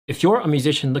If you're a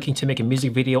musician looking to make a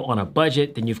music video on a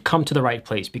budget, then you've come to the right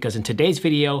place, because in today's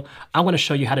video, I'm going to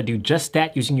show you how to do just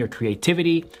that using your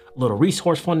creativity, a little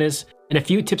resourcefulness, and a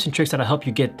few tips and tricks that'll help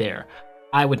you get there.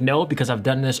 I would know because I've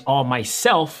done this all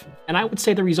myself, and I would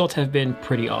say the results have been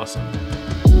pretty awesome.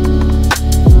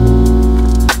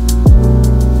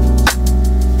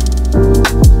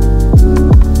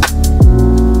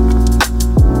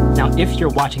 If you're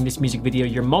watching this music video,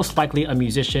 you're most likely a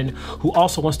musician who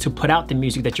also wants to put out the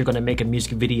music that you're going to make a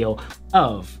music video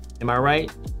of. Am I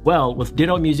right? Well, with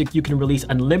Ditto Music, you can release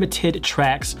unlimited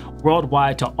tracks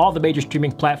worldwide to all the major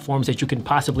streaming platforms that you can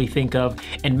possibly think of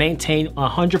and maintain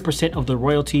 100% of the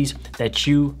royalties that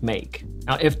you make.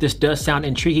 Now, if this does sound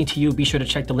intriguing to you, be sure to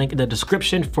check the link in the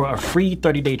description for a free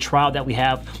 30-day trial that we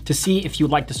have to see if you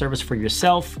like the service for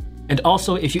yourself. And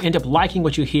also, if you end up liking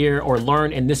what you hear or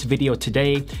learn in this video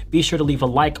today, be sure to leave a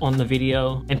like on the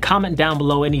video and comment down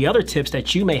below any other tips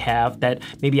that you may have that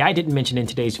maybe I didn't mention in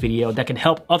today's video that can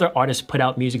help other artists put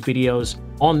out music videos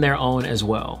on their own as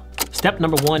well. Step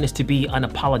number 1 is to be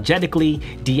unapologetically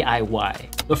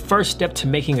DIY. The first step to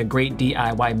making a great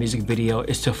DIY music video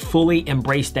is to fully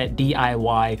embrace that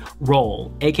DIY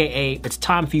role, aka it's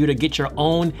time for you to get your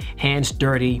own hands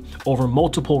dirty over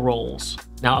multiple roles.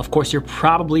 Now, of course, you're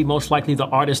probably most likely the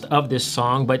artist of this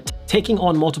song, but taking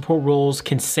on multiple roles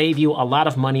can save you a lot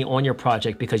of money on your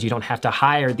project because you don't have to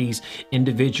hire these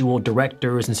individual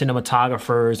directors and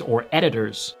cinematographers or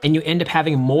editors. And you end up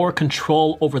having more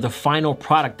control over the final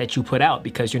product that you put out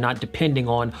because you're not depending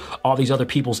on all these other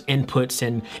people's inputs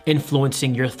and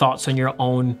influencing your thoughts on your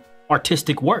own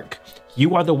artistic work.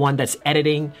 You are the one that's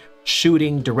editing,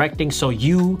 shooting, directing, so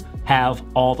you have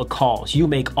all the calls. You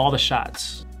make all the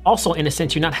shots. Also, in a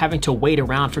sense, you're not having to wait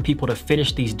around for people to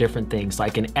finish these different things,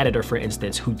 like an editor, for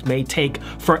instance, who may take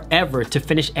forever to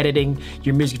finish editing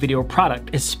your music video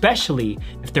product, especially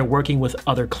if they're working with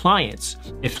other clients.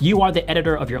 If you are the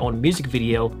editor of your own music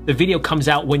video, the video comes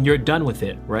out when you're done with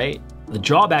it, right? The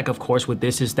drawback, of course, with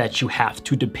this is that you have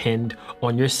to depend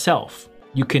on yourself.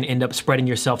 You can end up spreading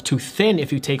yourself too thin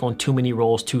if you take on too many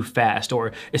roles too fast,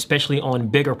 or especially on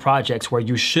bigger projects where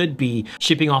you should be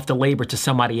shipping off the labor to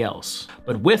somebody else.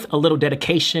 But with a little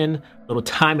dedication, a little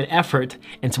time and effort,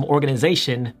 and some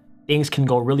organization, things can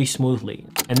go really smoothly.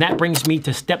 And that brings me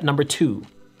to step number 2,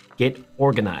 get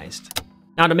organized.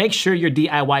 Now, to make sure your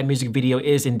DIY music video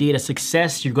is indeed a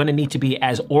success, you're going to need to be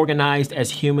as organized as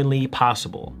humanly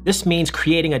possible. This means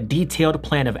creating a detailed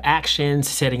plan of actions,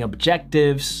 setting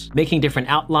objectives, making different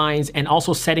outlines, and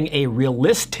also setting a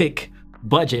realistic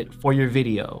budget for your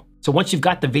video. So once you've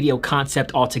got the video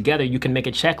concept all together, you can make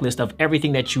a checklist of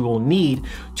everything that you will need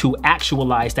to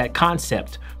actualize that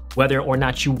concept. Whether or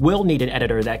not you will need an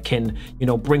editor that can,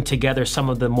 bring together some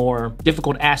of the more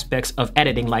difficult aspects of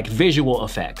editing, like visual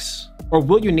effects. Or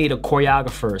will you need a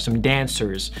choreographer, some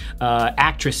dancers,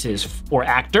 actresses, or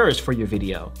actors for your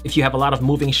video? If you have a lot of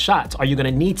moving shots, are you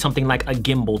gonna need something like a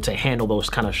gimbal to handle those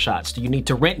kind of shots? Do you need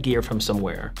to rent gear from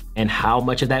somewhere? And how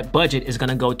much of that budget is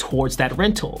gonna go towards that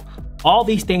rental? All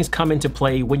these things come into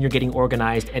play when you're getting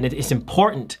organized, and it is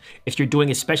important, if you're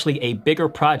doing especially a bigger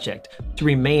project, to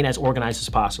remain as organized as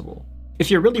possible. If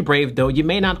you're really brave though, you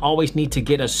may not always need to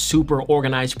get a super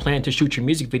organized plan to shoot your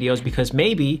music videos, because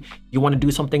maybe you want to do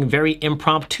something very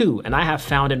impromptu. And I have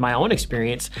found in my own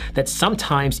experience that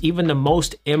sometimes even the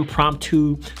most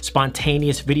impromptu,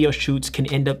 spontaneous video shoots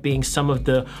can end up being some of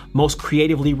the most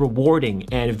creatively rewarding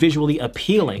and visually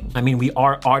appealing. I mean, we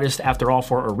are artists after all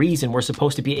for a reason. We're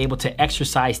supposed to be able to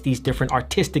exercise these different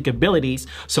artistic abilities,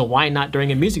 so why not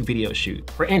during a music video shoot?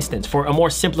 For instance, for a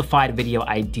more simplified video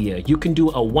idea, you can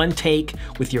do a one-take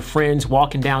with your friends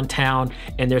walking downtown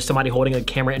and there's somebody holding a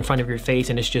camera in front of your face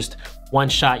and it's just one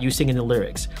shot, you singing the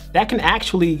lyrics. That can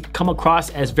actually come across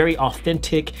as very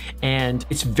authentic, and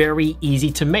it's very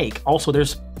easy to make. Also,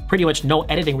 there's pretty much no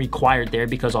editing required there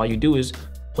because all you do is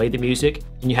play the music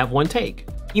and you have one take.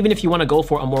 Even if you want to go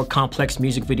for a more complex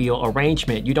music video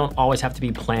arrangement, you don't always have to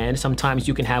be planned. Sometimes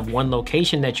you can have one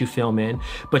location that you film in,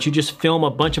 but you just film a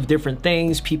bunch of different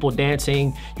things, people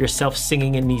dancing, yourself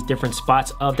singing in these different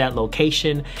spots of that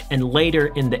location, and later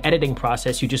in the editing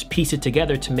process, you just piece it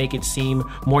together to make it seem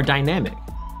more dynamic.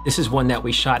 This is one that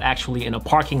we shot actually in a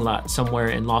parking lot somewhere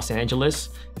in Los Angeles,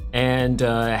 and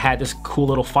had this cool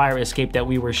little fire escape that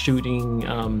we were shooting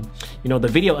the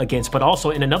video against. But also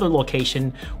in another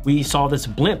location, we saw this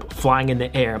blimp flying in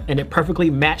the air, and it perfectly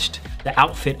matched the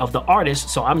outfit of the artist.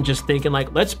 So I'm just thinking,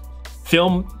 like, let's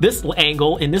film this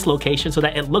angle in this location so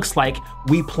that it looks like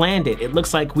we planned it. It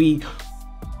looks like we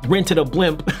rented a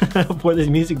blimp for this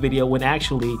music video when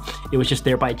actually it was just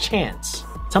there by chance.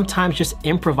 Sometimes just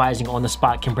improvising on the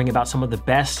spot can bring about some of the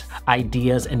best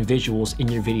ideas and visuals in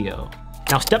your video.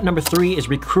 Now, step number 3 is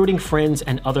recruiting friends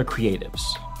and other creatives.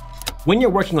 When you're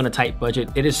working on a tight budget,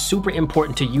 it is super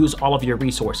important to use all of your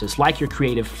resources, like your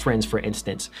creative friends, for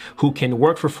instance, who can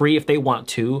work for free if they want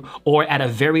to, or at a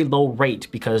very low rate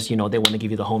because, they want to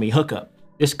give you the homie hookup.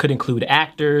 This could include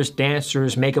actors,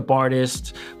 dancers, makeup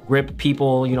artists, grip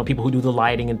people, people who do the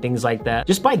lighting and things like that.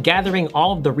 Just by gathering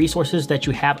all of the resources that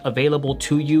you have available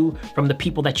to you from the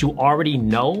people that you already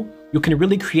know, you can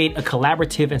really create a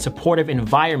collaborative and supportive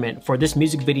environment for this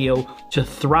music video to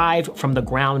thrive from the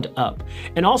ground up.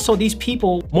 And also, these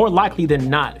people, more likely than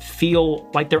not, feel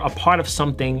like they're a part of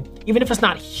something. Even if it's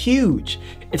not huge,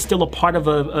 it's still a part of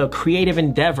a creative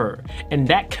endeavor. And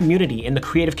that community, and the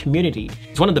creative community,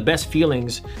 is one of the best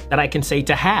feelings that I can say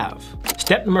to have.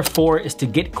 Step number 4 is to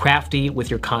get crafty with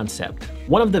your concept.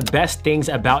 One of the best things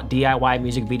about DIY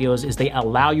music videos is they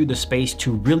allow you the space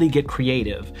to really get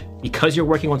creative. Because you're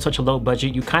working on such a low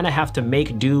budget, you kind of have to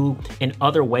make do in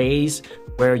other ways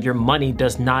where your money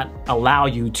does not allow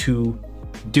you to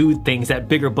do things that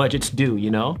bigger budgets do,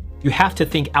 You have to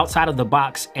think outside of the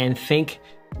box and think,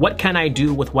 what can I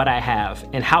do with what I have?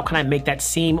 And how can I make that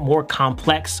seem more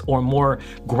complex or more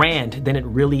grand than it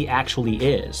really actually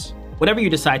is? Whatever you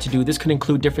decide to do, this could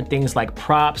include different things like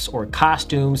props or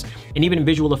costumes, and even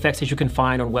visual effects that you can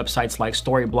find on websites like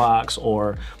Storyblocks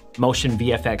or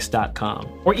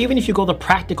motionvfx.com. Or even if you go the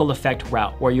practical effect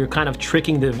route, where you're kind of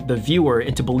tricking the viewer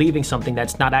into believing something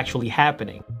that's not actually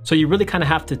happening. So you really kind of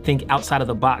have to think outside of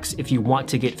the box if you want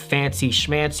to get fancy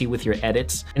schmancy with your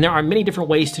edits. And there are many different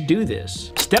ways to do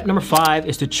this. Step number 5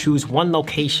 is to choose one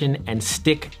location and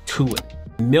stick to it.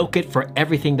 Milk it for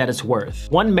everything that it's worth.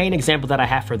 One main example that I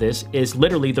have for this is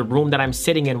literally the room that I'm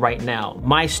sitting in right now,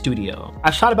 my studio.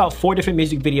 I've shot about 4 different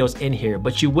music videos in here,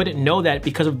 but you wouldn't know that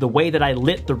because of the way that I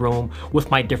lit the room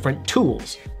with my different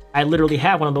tools. I literally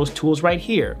have one of those tools right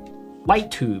here.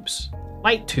 Light tubes,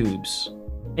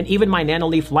 and even my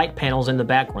nanoleaf light panels in the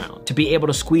background. To be able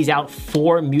to squeeze out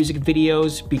 4 music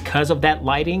videos because of that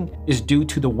lighting is due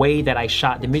to the way that I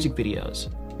shot the music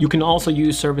videos. You can also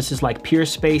use services like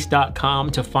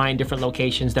peerspace.com to find different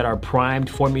locations that are primed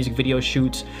for music video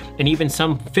shoots, and even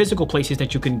some physical places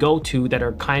that you can go to that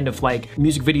are kind of like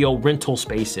music video rental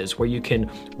spaces where you can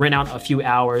rent out a few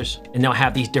hours, and they'll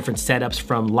have these different setups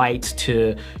from lights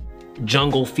to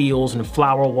jungle feels and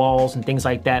flower walls and things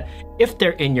like that if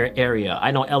they're in your area.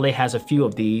 I know LA has a few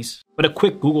of these, but a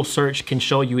quick Google search can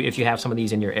show you if you have some of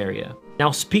these in your area. Now,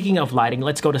 speaking of lighting,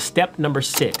 let's go to step number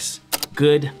 6.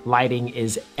 Good lighting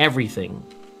is everything.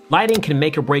 Lighting can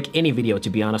make or break any video, to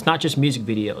be honest, not just music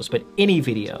videos, but any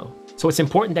video. So it's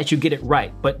important that you get it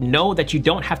right, but know that you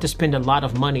don't have to spend a lot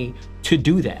of money to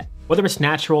do that. Whether it's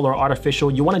natural or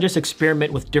artificial, you want to just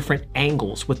experiment with different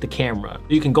angles with the camera.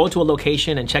 You can go to a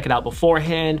location and check it out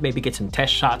beforehand, maybe get some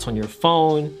test shots on your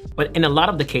phone. But in a lot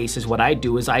of the cases, what I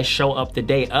do is I show up the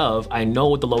day of, I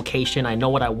know the location, I know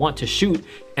what I want to shoot,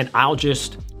 and I'll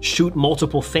just shoot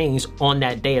multiple things on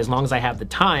that day as long as I have the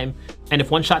time. And if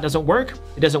one shot doesn't work,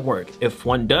 it doesn't work. If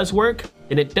one does work,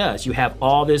 then it does. You have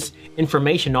all this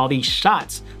information, all these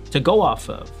shots to go off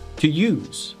of, to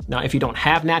use. Now, if you don't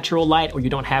have natural light or you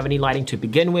don't have any lighting to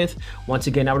begin with, once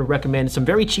again, I would recommend some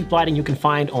very cheap lighting you can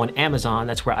find on Amazon.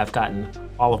 That's where I've gotten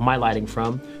all of my lighting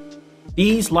from.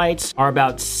 These lights are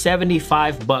about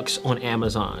 75 bucks on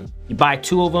Amazon. You buy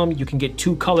 2 of them, you can get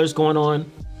 2 colors going on,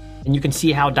 and you can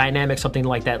see how dynamic something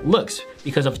like that looks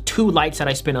because of 2 lights that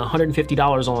I spent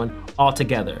 $150 on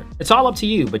altogether. It's all up to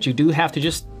you, but you do have to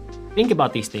just think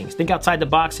about these things. Think outside the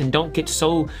box and don't get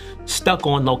so stuck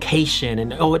on location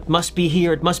and, oh, it must be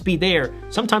here, it must be there.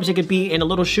 Sometimes it could be in a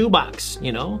little shoebox,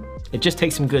 It just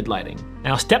takes some good lighting.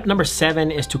 Now, step number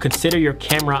 7 is to consider your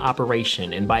camera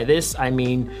operation. And by this, I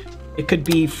mean, it could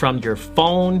be from your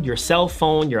phone, your cell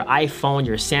phone, your iPhone,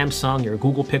 your Samsung, your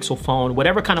Google Pixel phone,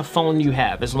 whatever kind of phone you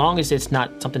have, as long as it's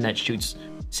not something that shoots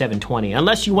 720,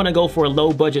 unless you want to go for a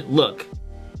low budget look,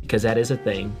 because that is a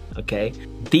thing, okay?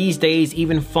 These days,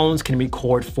 even phones can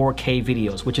record 4K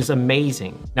videos, which is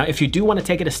amazing. Now, if you do want to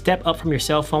take it a step up from your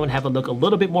cell phone, have it look a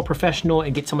little bit more professional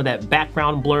and get some of that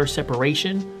background blur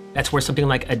separation, that's where something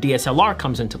like a DSLR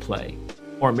comes into play,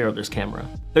 or a mirrorless camera.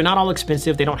 They're not all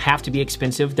expensive. They don't have to be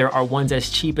expensive. There are ones as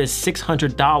cheap as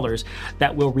 $600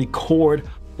 that will record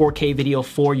 4K video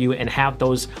for you and have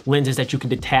those lenses that you can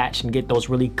detach and get those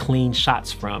really clean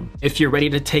shots from. If you're ready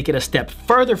to take it a step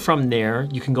further from there,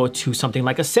 you can go to something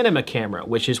like a cinema camera,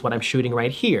 which is what I'm shooting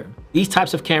right here. These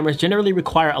types of cameras generally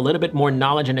require a little bit more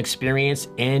knowledge and experience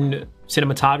in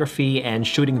cinematography and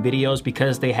shooting videos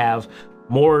because they have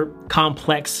more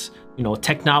complex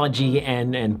technology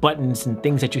and buttons and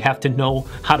things that you have to know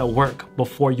how to work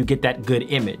before you get that good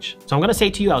image. So I'm gonna say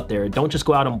to you out there, don't just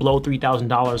go out and blow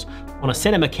 $3,000 on a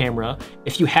cinema camera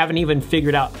if you haven't even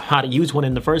figured out how to use one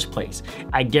in the first place.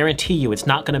 I guarantee you it's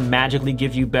not gonna magically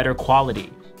give you better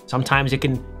quality. Sometimes it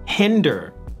can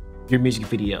hinder your music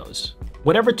videos.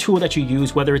 Whatever tool that you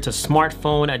use, whether it's a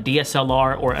smartphone, a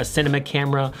DSLR, or a cinema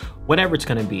camera, whatever it's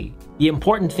gonna be, the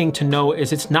important thing to know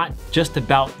is it's not just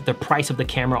about the price of the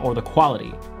camera or the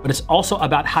quality, but it's also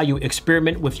about how you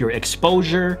experiment with your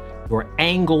exposure, your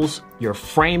angles, your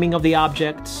framing of the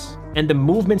objects, and the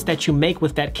movements that you make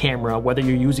with that camera, whether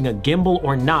you're using a gimbal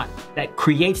or not, that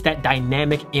creates that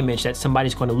dynamic image that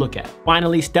somebody's going to look at.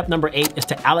 Finally, step number 8 is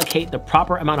to allocate the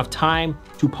proper amount of time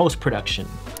to post-production.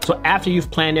 So after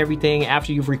you've planned everything,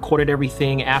 after you've recorded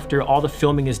everything, after all the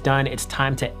filming is done, it's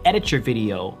time to edit your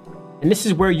video. And this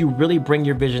is where you really bring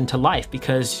your vision to life,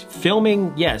 because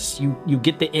filming, yes, you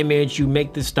get the image, you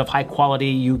make this stuff high quality,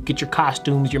 you get your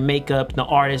costumes, your makeup, the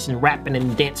artists, and rapping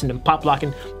and dancing and pop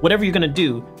locking, whatever you're gonna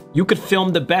do. You could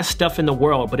film the best stuff in the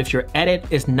world, but if your edit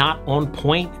is not on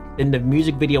point, then the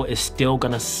music video is still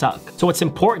gonna suck. So it's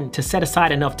important to set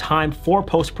aside enough time for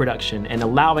post-production and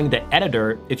allowing the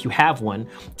editor, if you have one,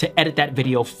 to edit that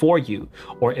video for you.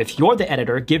 Or if you're the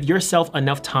editor, give yourself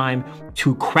enough time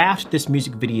to craft this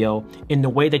music video in the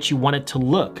way that you want it to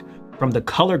look. From the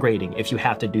color grading, if you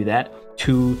have to do that,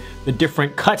 to the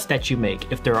different cuts that you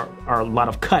make, if there are a lot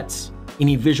of cuts.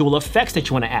 Any visual effects that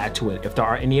you want to add to it, if there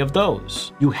are any of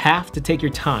those. You have to take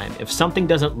your time. If something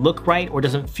doesn't look right or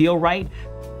doesn't feel right,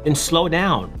 then slow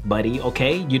down, buddy,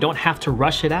 okay? You don't have to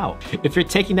rush it out. If you're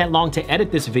taking that long to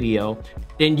edit this video,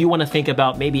 then you want to think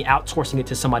about maybe outsourcing it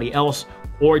to somebody else,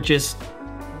 or just,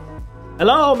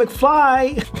 hello,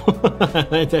 McFly.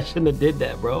 I shouldn't have did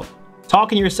that, bro.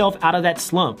 Talking yourself out of that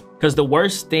slump, because the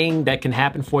worst thing that can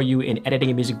happen for you in editing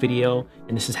a music video,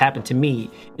 and this has happened to me,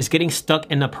 is getting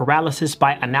stuck in a paralysis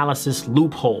by analysis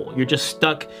loophole. You're just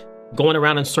stuck going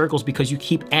around in circles because you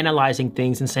keep analyzing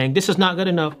things and saying, this is not good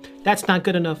enough, that's not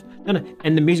good enough,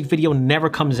 and the music video never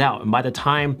comes out. And by the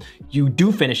time you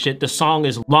do finish it, the song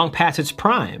is long past its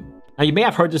prime. Now you may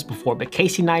have heard this before, but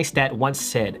Casey Neistat once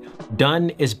said, done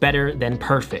is better than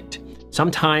perfect.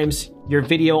 Sometimes your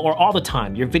video, or all the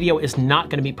time, your video is not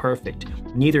gonna be perfect.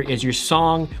 Neither is your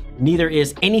song, neither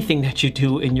is anything that you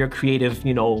do in your creative,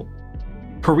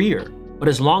 career. But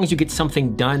as long as you get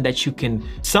something done that you can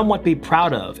somewhat be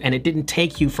proud of, and it didn't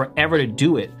take you forever to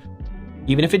do it,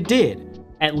 even if it did,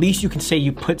 at least you can say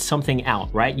you put something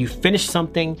out, right? You finished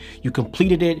something, you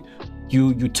completed it,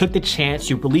 you took the chance,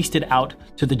 you released it out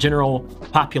to the general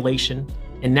population,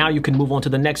 and now you can move on to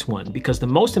the next one, because the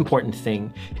most important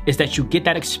thing is that you get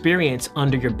that experience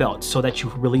under your belt so that you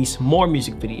release more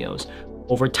music videos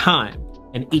over time.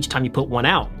 And each time you put one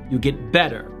out, you get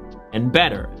better and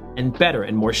better and better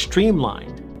and more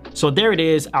streamlined. So there it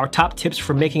is, our top tips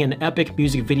for making an epic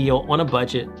music video on a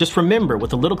budget. Just remember,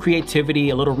 with a little creativity,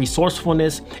 a little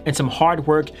resourcefulness, and some hard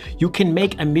work, you can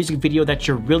make a music video that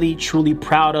you're really, truly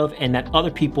proud of and that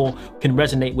other people can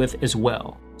resonate with as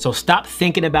well. So stop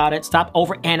thinking about it, stop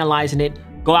overanalyzing it,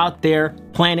 go out there,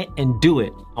 plan it, and do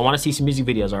it. I wanna see some music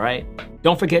videos, all right?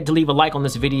 Don't forget to leave a like on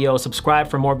this video, subscribe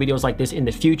for more videos like this in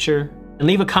the future, and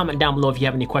leave a comment down below if you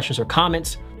have any questions or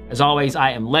comments. As always,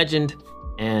 I am Legend,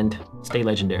 and stay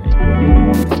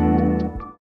legendary.